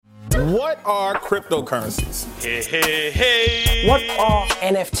What are cryptocurrencies? Hey, hey, hey. What are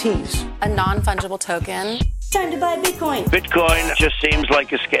NFTs? A non-fungible token. Time to buy Bitcoin. Bitcoin just seems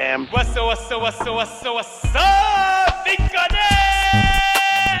like a scam. What's up, Bitcoin?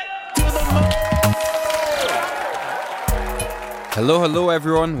 Hello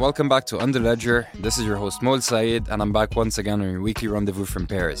everyone, welcome back to Under Ledger. This is your host Mol Said, and I'm back once again on your weekly rendezvous from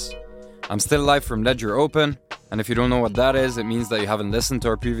Paris. I'm still live from Ledger Open, and if you don't know what that is, it means that you haven't listened to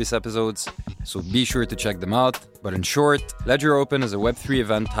our previous episodes, so be sure to check them out. But in short, Ledger Open is a Web3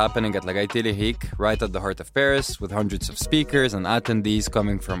 event happening at La Gaîté Lyrique, right at the heart of Paris, with hundreds of speakers and attendees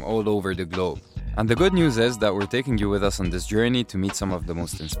coming from all over the globe. And the good news is that we're taking you with us on this journey to meet some of the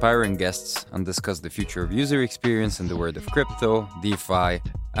most inspiring guests and discuss the future of user experience in the world of crypto, DeFi,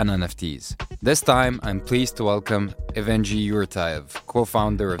 and NFTs. This time, I'm pleased to welcome Evgenii Yurtayev,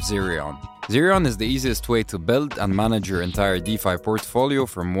 co-founder of Zerion. Zerion is the easiest way to build and manage your entire DeFi portfolio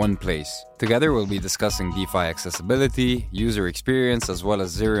from one place. Together, we'll be discussing DeFi accessibility, user experience, as well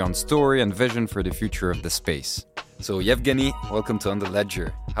as Zerion's story and vision for the future of the space. So, Evgenii, welcome to Under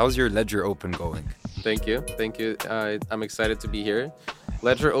Ledger. How's your Ledger Open going? Thank you. I'm excited to be here.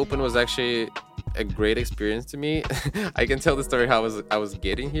 Ledger Open was actually a great experience to me. I can tell the story how I was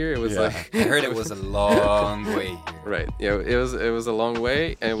getting here. It was I heard it was a long way here. Right. Yeah, it was a long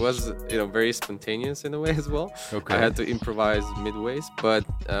way, and it was very spontaneous in a way as well. Okay. I had to improvise midways, but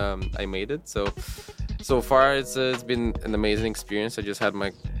I made it. So far it's been an amazing experience. I just had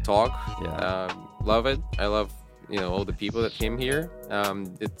my talk. Yeah. Love it. I love all the people that came here.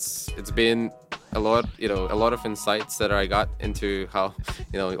 It's been a lot of insights that I got into how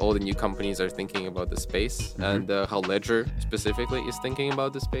all the new companies are thinking about the space, and how Ledger specifically is thinking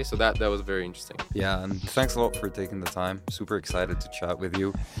about the space. So that was very interesting. Yeah, and thanks a lot for taking the time. Super excited to chat with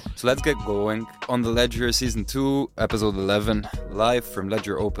you. So let's get going. On the Ledger Season 2, Episode 11, live from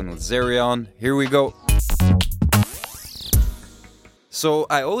Ledger Open with Zerion. Here we go. So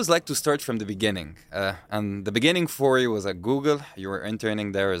I always like to start from the beginning. And the beginning for you was at Google. You were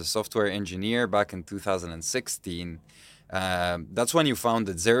interning there as a software engineer back in 2016. That's when you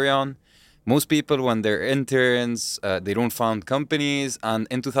founded Zerion. Most people, when they're interns, they don't found companies. And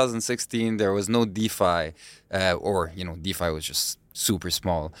in 2016, there was no DeFi, DeFi was just super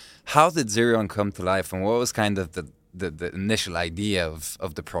small. How did Zerion come to life, and what was kind of the initial idea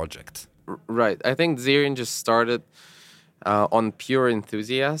of the project? Right. I think Zerion just started on pure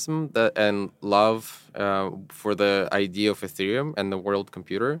enthusiasm and love for the idea of Ethereum and the world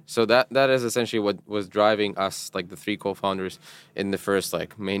computer. So that is essentially what was driving us, like the three co-founders, in the first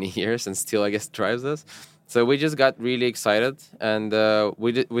many years, and still I guess drives us. So we just got really excited, and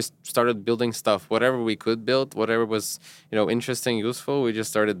we started building stuff, whatever we could build, whatever was interesting, useful. We just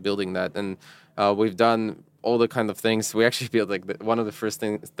started building that, and we've done all the kind of things. We actually built one of the first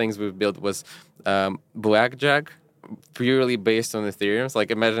things we built was Blackjack, purely based on Ethereum. So,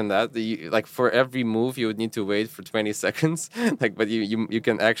 imagine that. For every move, you would need to wait for 20 seconds. But you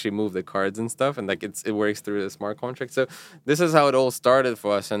can actually move the cards and stuff, and it works through the smart contract. So this is how it all started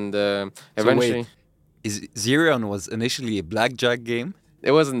for us, and eventually. Zerion was initially a blackjack game?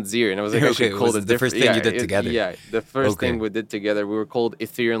 It wasn't Zerion. It was actually called the first thing you did together. Yeah, the first thing we did together. We were called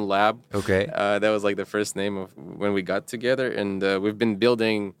Ethereum Lab. Okay. That was the first name of when we got together, and we've been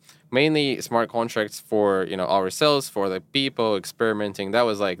building mainly smart contracts for ourselves, for the people, experimenting. That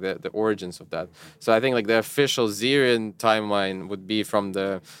was the origins of that. So I think the official Zerion timeline would be from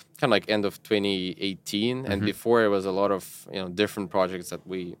the kind of end of 2018, and before it was a lot of different projects that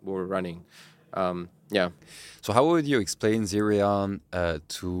we were running. Yeah. So how would you explain Zerion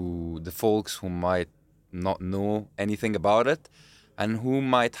to the folks who might not know anything about it, and who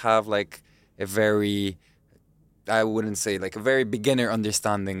might have a very, I wouldn't say a very beginner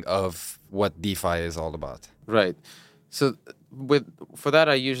understanding of what DeFi is all about? Right. So for that,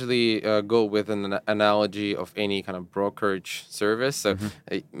 I usually go with an analogy of any kind of brokerage service. So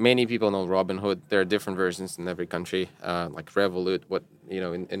many people know Robinhood. There are different versions in every country, like Revolut.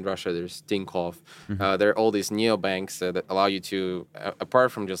 In Russia, there's Tinkoff. There are all these neobanks that allow you to,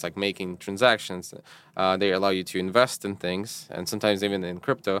 apart from just making transactions, they allow you to invest in things, and sometimes even in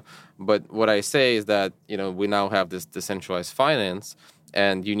crypto. But what I say is that we now have this decentralized finance,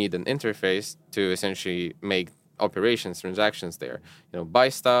 and you need an interface to essentially make operations, transactions there. Buy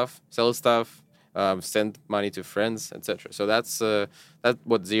stuff, sell stuff, send money to friends, etc. So that's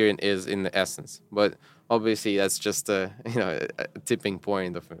what Zerion is in the essence. But obviously, that's just a tipping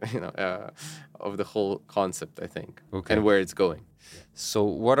point of the whole concept, I think, and where it's going. So,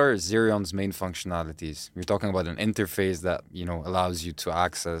 what are Zerion's main functionalities? You're talking about an interface that allows you to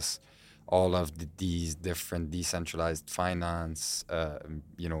access all of these different decentralized finance,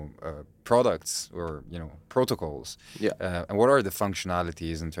 products or protocols. Yeah. And what are the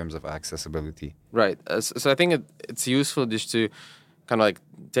functionalities in terms of accessibility? Right. So I think it's useful just to kind of like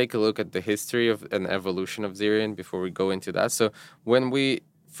take a look at the history of an evolution of Zerion before we go into that. So when we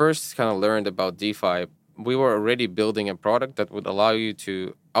first kind of learned about DeFi, we were already building a product that would allow you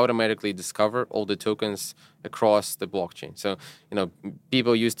to automatically discover all the tokens across the blockchain. So,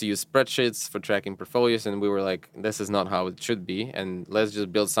 people used to use spreadsheets for tracking portfolios, and we were like, this is not how it should be, and let's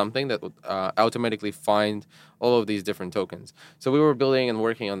just build something that would automatically find all of these different tokens. So we were building and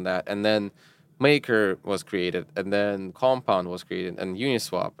working on that, and then Maker was created, and then Compound was created, and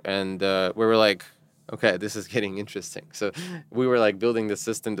Uniswap, and we were like, okay, this is getting interesting. So we were like building the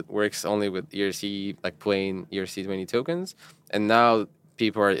system that works only with ERC, like plain ERC20 tokens. And now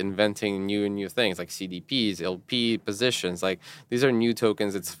people are inventing new things like CDPs, LP positions. Like these are new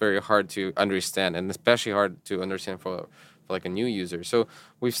tokens. It's very hard to understand, and especially hard to understand for like a new user. So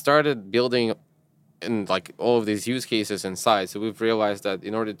we've started building in like all of these use cases inside. So we've realized that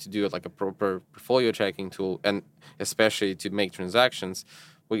in order to do like a proper portfolio tracking tool, and especially to make transactions,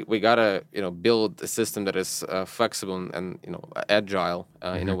 we gotta build a system that is flexible and agile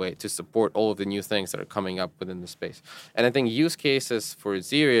in a way to support all of the new things that are coming up within the space. And I think use cases for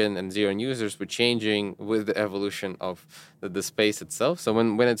Zerion and Zerion users were changing with the evolution of the space itself. So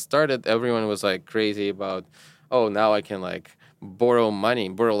when it started, everyone was like crazy about, oh, now I can like borrow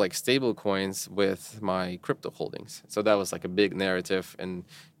like stable coins with my crypto holdings. So that was like a big narrative in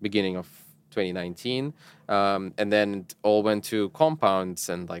beginning of 2019, and then it all went to compounds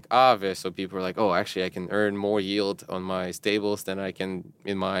and like Aave. So people were like, oh, actually I can earn more yield on my stables than I can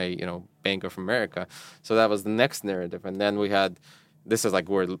in my Bank of America. So that was the next narrative. And then we had, this is like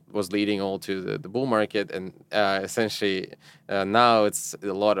where it was leading all to the bull market, and essentially now it's a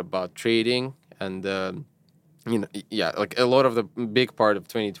lot about trading and like a lot of the big part of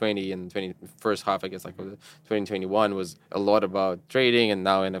 2020 and first half, I guess, like of 2021 was a lot about trading, and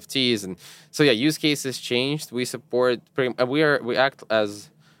now NFTs. And so use cases changed. We support we act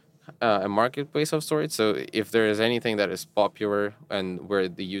as a marketplace of sorts. So if there is anything that is popular and where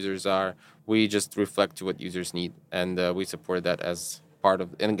the users are, we just reflect to what users need, and we support that as part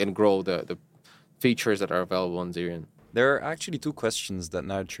of and grow the features that are available on Zerion. There are actually two questions that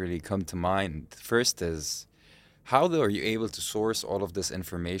naturally come to mind. First is, how are you able to source all of this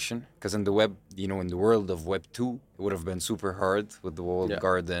information? Because in the web, in the world of Web 2, it would have been super hard with the walled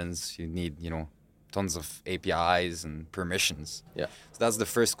gardens. You need, tons of APIs and permissions. Yeah. So that's the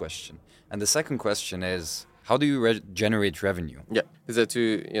first question. And the second question is, how do you generate revenue? Yeah, these are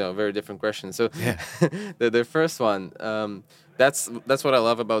two, very different questions. So the first one, that's what I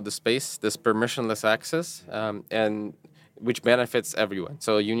love about the space, this permissionless access, and which benefits everyone.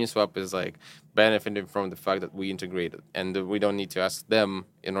 So Uniswap is like benefiting from the fact that we integrate it, and we don't need to ask them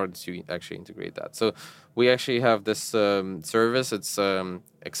in order to actually integrate that. So we actually have this service. It's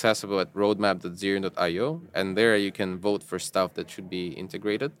accessible at roadmap.zerion.io, and there you can vote for stuff that should be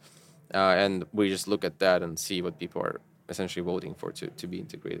integrated. And we just look at that and see what people are essentially voting for to be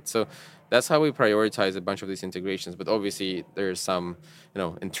integrated. So that's how we prioritize a bunch of these integrations. But obviously there's some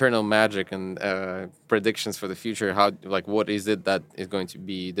internal magic and predictions for the future. What is it that is going to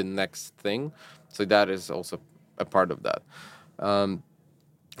be the next thing? So that is also a part of that.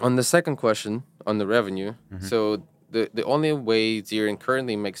 On the second question on the revenue, so the only way Zerion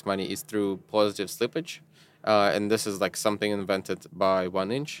currently makes money is through positive slippage. And this is like something invented by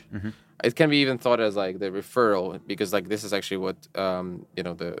 1inch. It can be even thought as like the referral, because like this is actually what the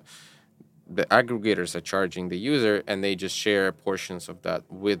aggregators are charging the user, and they just share portions of that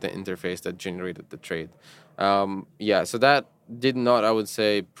with the interface that generated the trade. So that did not, I would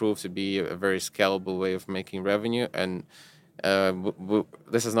say, prove to be a very scalable way of making revenue, and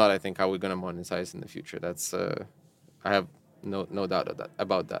this is not, I think, how we're going to monetize in the future. That's I have no doubt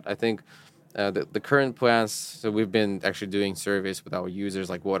about that. I think the current plans, so we've been actually doing surveys with our users,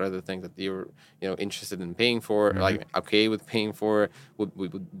 like what are the things that you're interested in paying for, like okay with paying for,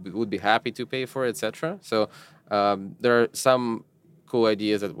 would be happy to pay for, etc. So there are some cool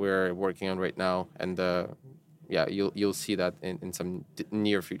ideas that we're working on right now, and you'll see that in some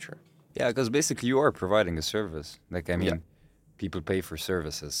near future. Yeah, because basically you are providing a service. People pay for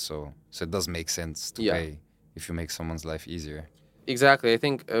services, so it does make sense to pay if you make someone's life easier. Exactly. I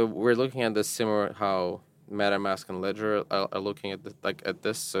think we're looking at this similar how MetaMask and Ledger are looking at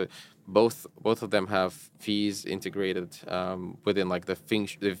this. So both of them have fees integrated within like the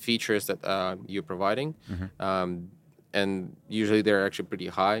features that you're providing, and usually they're actually pretty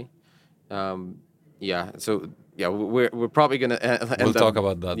high. So yeah, we're probably gonna. We'll talk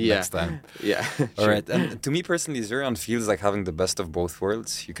about that next time. Yeah. All right. And to me personally, Zerion feels like having the best of both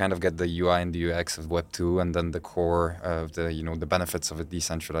worlds. You kind of get the UI and the UX of Web 2, and then the core of the benefits of a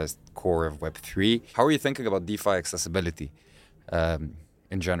decentralized core of Web 3. How are you thinking about DeFi accessibility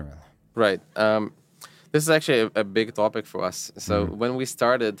in general? Right. This is actually a big topic for us. So when we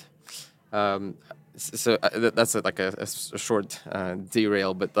started. That's like a short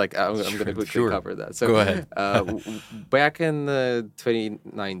derail, but like I'm going to quickly cover that. So go ahead. Back in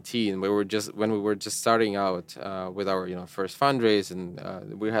 2019, when we were just starting out with our first fundraise, and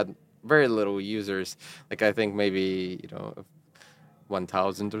we had very little users. Like I think maybe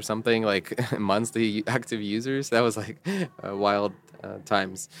 1,000 or something, like monthly active users. That was like wild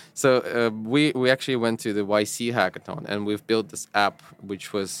times. So we actually went to the YC hackathon, and we've built this app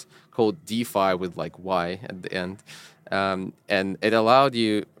which was called DeFi with like Y at the end, and it allowed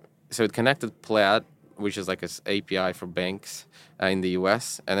you. So it connected Plaid, which is like an API for banks in the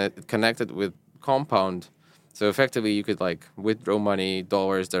US, and it connected with Compound. So effectively, you could like withdraw money,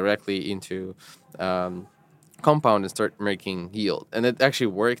 dollars directly into Compound and start making yield. And it actually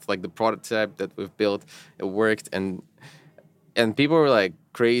worked. Like the prototype that we've built, it worked, and people were like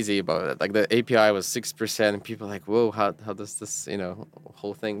crazy about it. Like the API was 6%, and people were like, whoa, how does this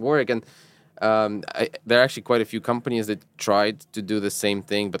whole thing work? And there are actually quite a few companies that tried to do the same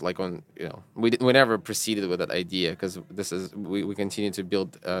thing, but like we never proceeded with that idea, because we continue to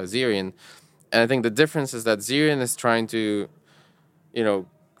build Zerion. And I think the difference is that Zerion is trying to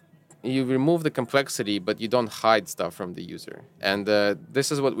you remove the complexity, but you don't hide stuff from the user. And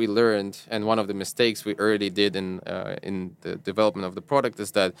this is what we learned. And one of the mistakes we early did in the development of the product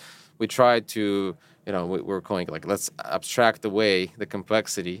is that we tried to, we're calling it like, let's abstract away the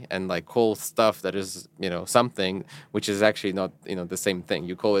complexity and like call stuff that is, something which is actually not, the same thing.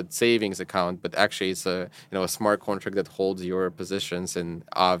 You call it savings account, but actually it's a smart contract that holds your positions in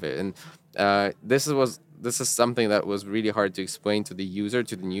Aave. And this is something that was really hard to explain to the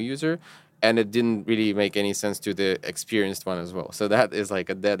new user, and it didn't really make any sense to the experienced one as well. So that is like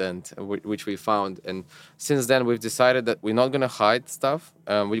a dead end, which we found. And since then, we've decided that we're not going to hide stuff.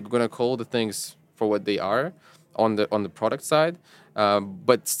 We're going to call the things for what they are on the product side,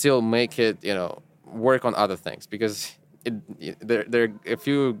 but still make it work on other things, because if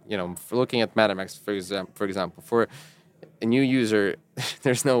you looking at MetaMask for example, for a new user,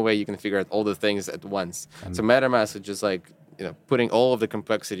 there's no way you can figure out all the things at once. So MetaMask is just like putting all of the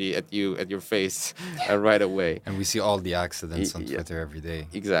complexity at your face right away. And we see all the accidents on Twitter every day.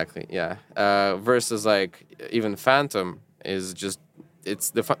 Exactly, yeah. Versus like even Phantom is just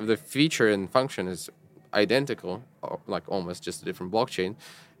the feature and function is identical, like almost just a different blockchain,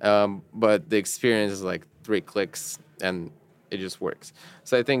 but the experience is like 3 clicks and it just works.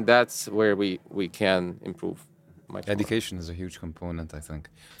 So I think that's where we can improve. Education is a huge component, I think,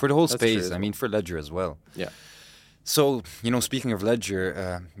 for the whole space. I mean, for Ledger as well. Yeah. So, speaking of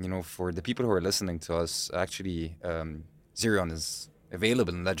Ledger, for the people who are listening to us, actually, Zerion is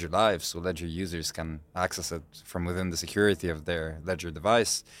available in Ledger Live, so Ledger users can access it from within the security of their Ledger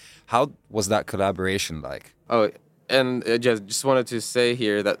device. How was that collaboration like? Oh, and just wanted to say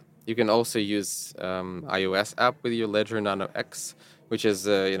here that you can also use iOS app with your Ledger Nano X, which is,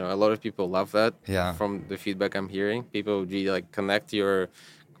 a lot of people love that. Yeah. From the feedback I'm hearing. People really like connect your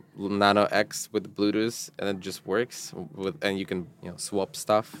Nano X with Bluetooth, and it just works. And you can swap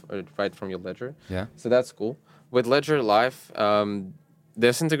stuff right from your Ledger. Yeah. So that's cool. With Ledger Live,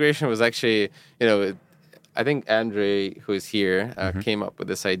 this integration was actually, I think Andre, who is here, came up with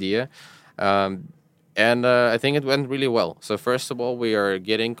this idea. And I think it went really well. So first of all, we are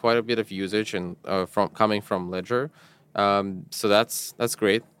getting quite a bit of usage and coming from Ledger. So that's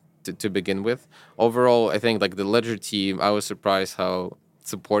great to begin with. Overall, I think like the Ledger team, I was surprised how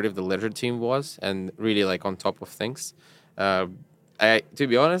supportive the Ledger team was and really like on top of things. To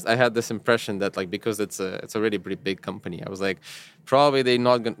be honest, I had this impression that like because it's a really pretty big company, I was like, probably they're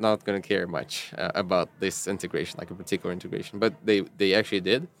not going to care much about this integration, like a particular integration, but they actually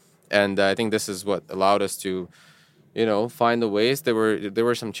did, and I think this is what allowed us to find the ways. There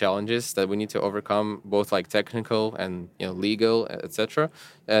were some challenges that we need to overcome, both like technical and legal, etc.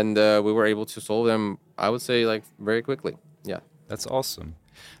 And we were able to solve them, I would say, like very quickly. Yeah, that's awesome.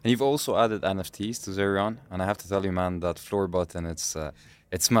 And you've also added NFTs to Zerion, and I have to tell you, man, that floor button,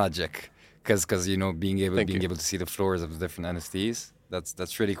 it's magic, because being able to see the floors of the different NFTs,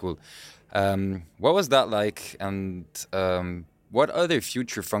 that's really cool. What was that like, and what other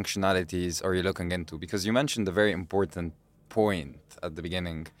future functionalities are you looking into? Because you mentioned a very important point at the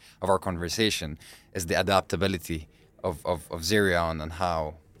beginning of our conversation is the adaptability of Zerion and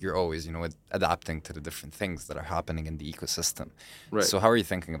how you're always, adapting to the different things that are happening in the ecosystem. Right. So how are you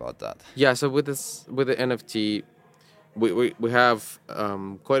thinking about that? Yeah, so with the NFT, we have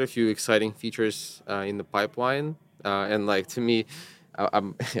quite a few exciting features in the pipeline, and like to me,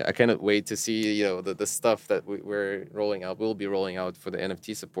 I cannot wait to see the stuff that we'll be rolling out for the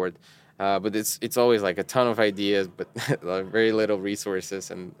NFT support. But it's always like a ton of ideas, but very little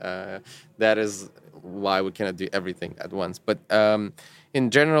resources, and that is why we cannot do everything at once. But in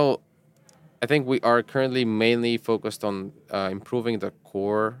general, I think we are currently mainly focused on improving the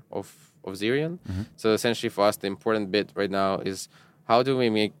core of Zerion. Mm-hmm. So essentially, for us, the important bit right now is how do we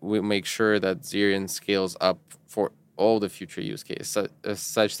make sure that Zerion scales up for all the future use cases,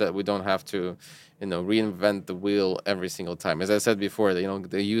 such that we don't have to, reinvent the wheel every single time. As I said before,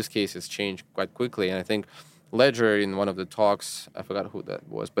 the use cases change quite quickly, and I think Ledger in one of the talks, I forgot who that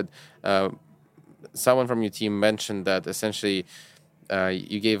was, but someone from your team mentioned that essentially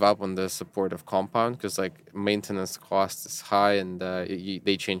you gave up on the support of Compound because maintenance cost is high, and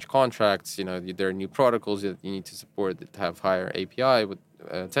they change contracts. There are new protocols that you need to support that have higher API,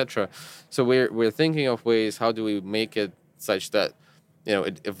 etc. So we're thinking of ways, how do we make it such that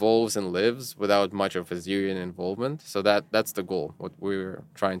it evolves and lives without much of a Zerion involvement. So that's the goal, what we're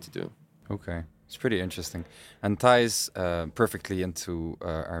trying to do. Okay. It's pretty interesting and ties perfectly into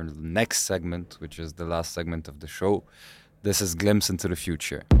our next segment, which is the last segment of the show. This is Glimpse into the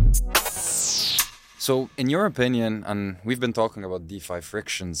Future. So in your opinion, and we've been talking about DeFi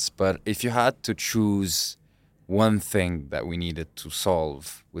frictions, but if you had to choose one thing that we needed to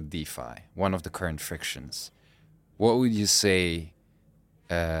solve with DeFi, one of the current frictions, what would you say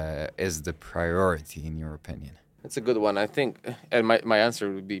is the priority in your opinion? It's a good one, I think, and my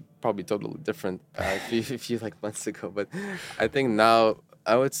answer would be probably totally different if you months ago. But I think now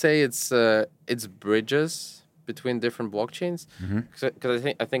I would say it's bridges between different blockchains, because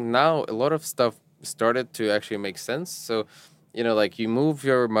I think now a lot of stuff started to actually make sense. So you move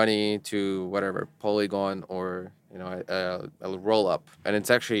your money to whatever Polygon or a roll up, and it's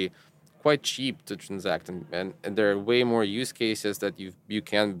actually quite cheap to transact, and there are way more use cases that you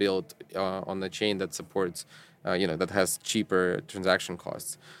can build on the chain that supports that has cheaper transaction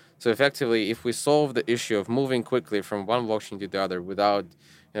costs. So effectively, if we solve the issue of moving quickly from one blockchain to the other without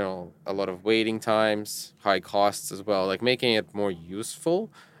a lot of waiting times, high costs as well, making it more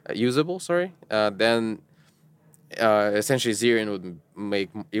usable, then essentially Zerion would make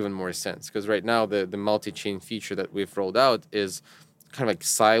even more sense, because right now the multi-chain feature that we've rolled out is kind of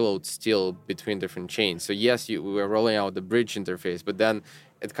siloed still between different chains. So yes, we were rolling out the bridge interface, but then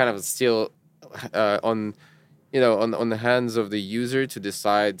it kind of still on the hands of the user to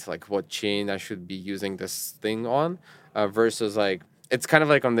decide what chain I should be using this thing on, versus it's kind of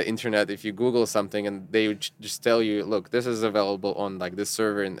like on the internet. If you Google something and they just tell you, look, this is available on this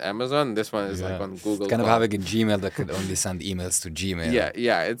server in Amazon, this one is on Google. It's kind of having a Gmail that could only send emails to Gmail.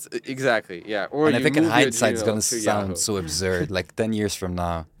 Yeah, it's exactly, yeah. Or and I think in hindsight it's going to sound Yahoo. So absurd, 10 years from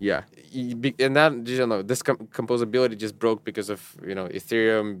now. Yeah, and that, this composability just broke because of,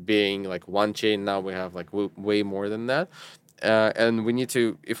 Ethereum being one chain. Now we have way more than that. And we need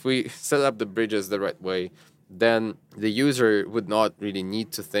to, if we set up the bridges the right way, then the user would not really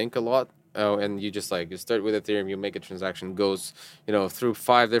need to think a lot. And you just you start with Ethereum, you make a transaction, goes through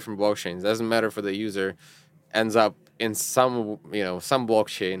 5 different blockchains. Doesn't matter for the user, ends up in some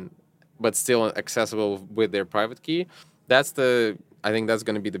blockchain, but still accessible with their private key. I think that's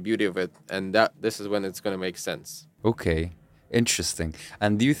going to be the beauty of it, and this is when it's going to make sense. Okay, interesting.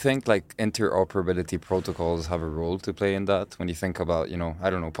 And do you think interoperability protocols have a role to play in that? When you think about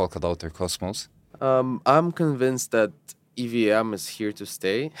Polkadot or Cosmos? I'm convinced that EVM is here to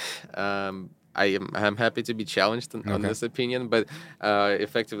stay. I'm happy to be challenged on this opinion, but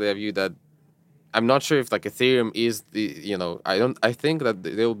effectively I view that I'm not sure if Ethereum is I think that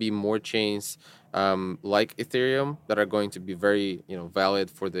there will be more chains like Ethereum that are going to be very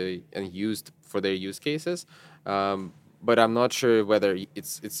valid and used for their use cases. But I'm not sure whether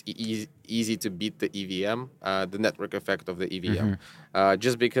it's easy to beat the EVM, the network effect of the EVM,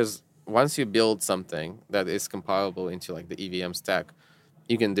 just because once you build something that is compilable into the EVM stack,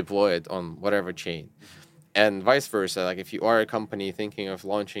 you can deploy it on whatever chain. And vice versa, if you are a company thinking of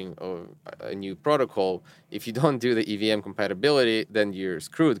launching a new protocol, if you don't do the EVM compatibility, then you're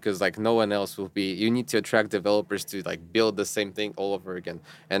screwed, because no one else will be. You need to attract developers to build the same thing all over again.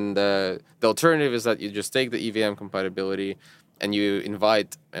 And the alternative is that you just take the EVM compatibility and you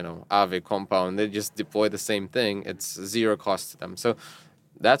invite Aave, Compound, they just deploy the same thing. It's zero cost to them. So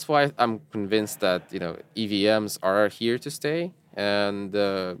that's why I'm convinced that EVMs are here to stay, and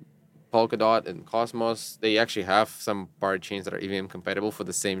Polkadot and Cosmos, they actually have some part chains that are EVM compatible for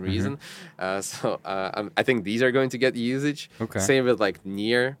the same reason. I think these are going to get usage. Okay. Same with like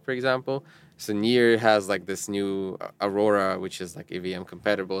Near, for example. So Near has like this new Aurora, which is like EVM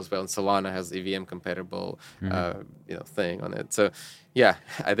compatible as well, and Solana has EVM compatible, thing on it. So yeah,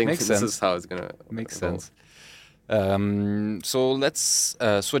 I think Makes this sense. is how it's gonna Makes evolve. sense. So let's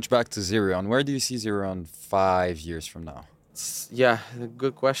switch back to Zerion. Where do you see Zerion 5 years from now? Yeah,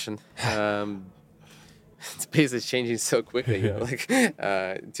 good question. Space is changing so quickly. Like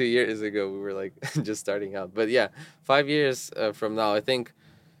 2 years ago, we were like just starting out. But yeah, 5 years from now, I think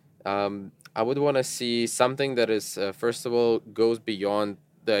I would want to see something that is, first of all, goes beyond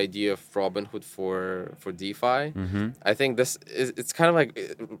the idea of Robinhood for DeFi. I think it's kind of like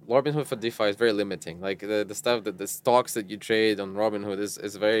Robinhood for DeFi is very limiting. Like the stuff that the stocks that you trade on Robinhood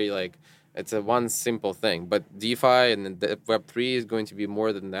is very like, it's a one simple thing. But DeFi and the Web3 is going to be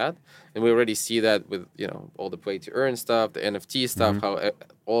more than that. And we already see that with, all the play to earn stuff, the NFT stuff, how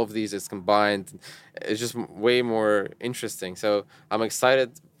all of these is combined. It's just way more interesting. So I'm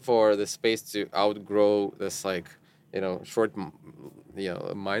excited for the space to outgrow this like, short,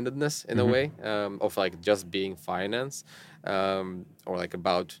 mindedness in a way of like just being finance or like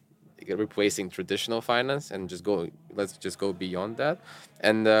about replacing traditional finance and let's just go beyond that.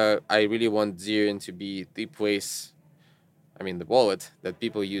 And I really want Zerion to be the place, the wallet that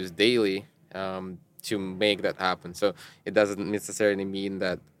people use daily to make that happen. So it doesn't necessarily mean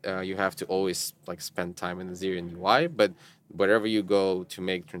that you have to always like spend time in the Zerion UI, but wherever you go to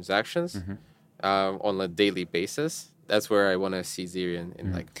make transactions on a daily basis, that's where I want to see Zerion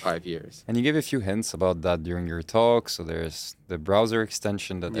in like 5 years. And you gave a few hints about that during your talk. So there's the browser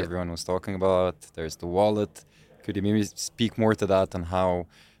extension that everyone was talking about. There's the wallet. Could you maybe speak more to that and how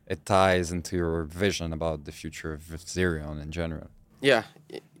it ties into your vision about the future of Zerion in general? Yeah,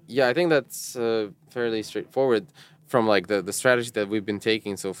 I think that's fairly straightforward from like the strategy that we've been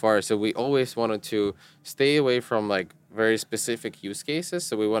taking so far. So we always wanted to stay away from like very specific use cases.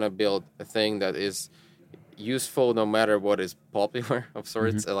 So we want to build a thing that is useful no matter what is popular of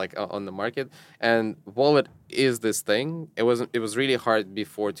sorts like on the market. And wallet is this thing. It was really hard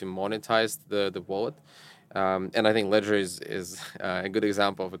before to monetize the wallet. And I think Ledger is a good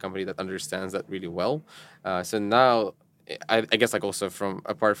example of a company that understands that really well. So now I guess like also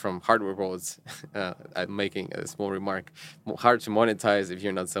apart from hardware wallets, I'm making a small remark, hard to monetize if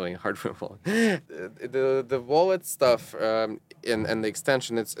you're not selling hardware wallet. The wallet stuff and the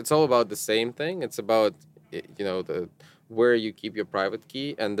extension, it's all about the same thing. It's about where you keep your private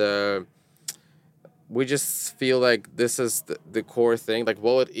key, and we just feel like this is the core thing. Like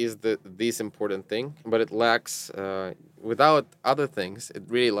wallet is this important thing, but it lacks without other things. It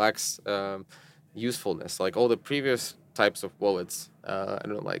really lacks usefulness. Like all the previous types of wallets,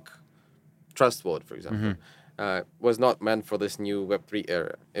 like Trust Wallet, for example, was not meant for this new Web3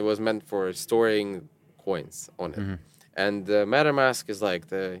 era. It was meant for storing coins on it. And MetaMask is like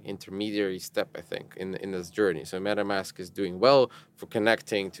the intermediary step, I think, in this journey. So MetaMask is doing well for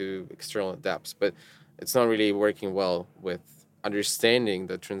connecting to external dApps, but it's not really working well with understanding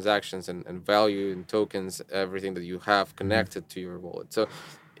the transactions and value and tokens, everything that you have connected to your wallet. So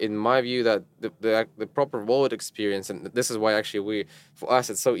in my view, that the proper wallet experience, and this is why actually for us,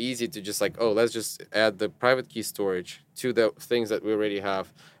 it's so easy to just like, let's just add the private key storage to the things that we already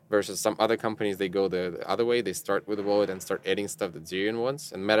have, versus some other companies, they go the other way. They start with the wallet and start adding stuff that Zerion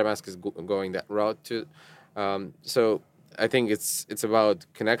wants, and MetaMask is going that route too. So I think it's about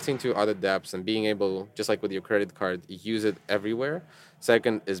connecting to other dApps and being able, just like with your credit card, use it everywhere.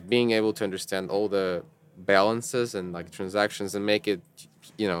 Second is being able to understand all the balances and like transactions and make it,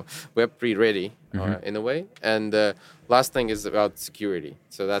 Web3 ready in a way. And last thing is about security.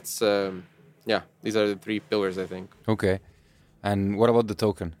 So that's these are the 3 pillars, I think. Okay. And what about the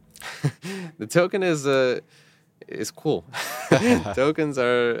token? The token is cool. Tokens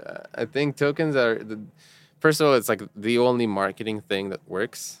are first of all, it's like the only marketing thing that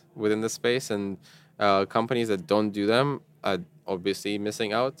works within the space, and companies that don't do them are obviously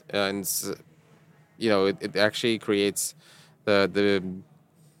missing out. And it actually creates the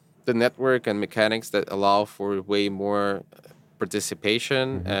network and mechanics that allow for way more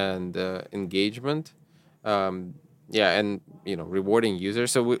participation and engagement. And rewarding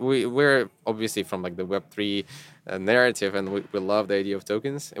users. So we're obviously from like the Web3 narrative, and we love the idea of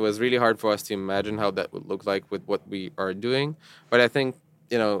tokens. It was really hard for us to imagine how that would look like with what we are doing, but I think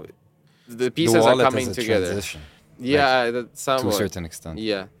the pieces are coming together. Transition, that's to a certain extent.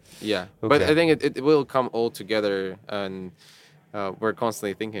 Yeah. Okay. But I think it will come all together, and we're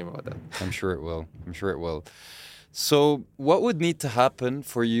constantly thinking about that. I'm sure it will. So what would need to happen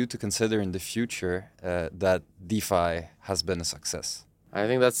for you to consider in the future that DeFi has been a success? I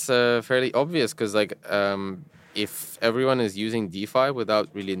think that's fairly obvious because if everyone is using DeFi without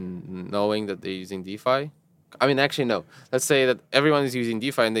really knowing that they're using DeFi, I mean, actually, no. Let's say that everyone is using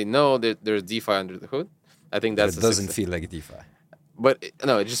DeFi and they know that there's DeFi under the hood. I think that's It doesn't feel like DeFi. But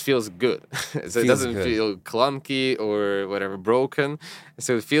no, it just feels good. So it doesn't feel clunky or whatever, broken.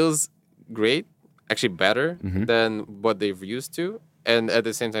 So it feels great, actually better than what they've used to. And at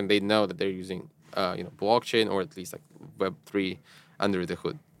the same time, they know that they're using blockchain or at least like Web3 under the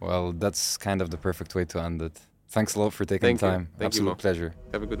hood. Well, that's kind of the perfect way to end it. Thanks a lot for taking the time. Thank Absolute you, pleasure.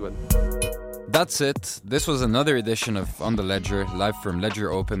 Have a good one. That's it. This was another edition of On the Ledger, live from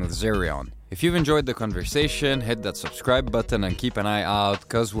Ledger Open with Zerion. If you've enjoyed the conversation, hit that subscribe button and keep an eye out,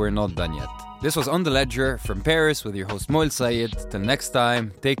 because we're not done yet. This was On the Ledger from Paris with your host Moel Sayed. Till next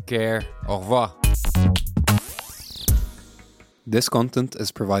time, take care. Au revoir. This content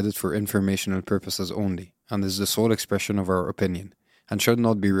is provided for informational purposes only and is the sole expression of our opinion and should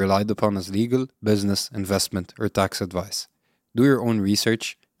not be relied upon as legal, business, investment, or tax advice. Do your own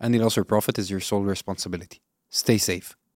research. Any loss or profit is your sole responsibility. Stay safe.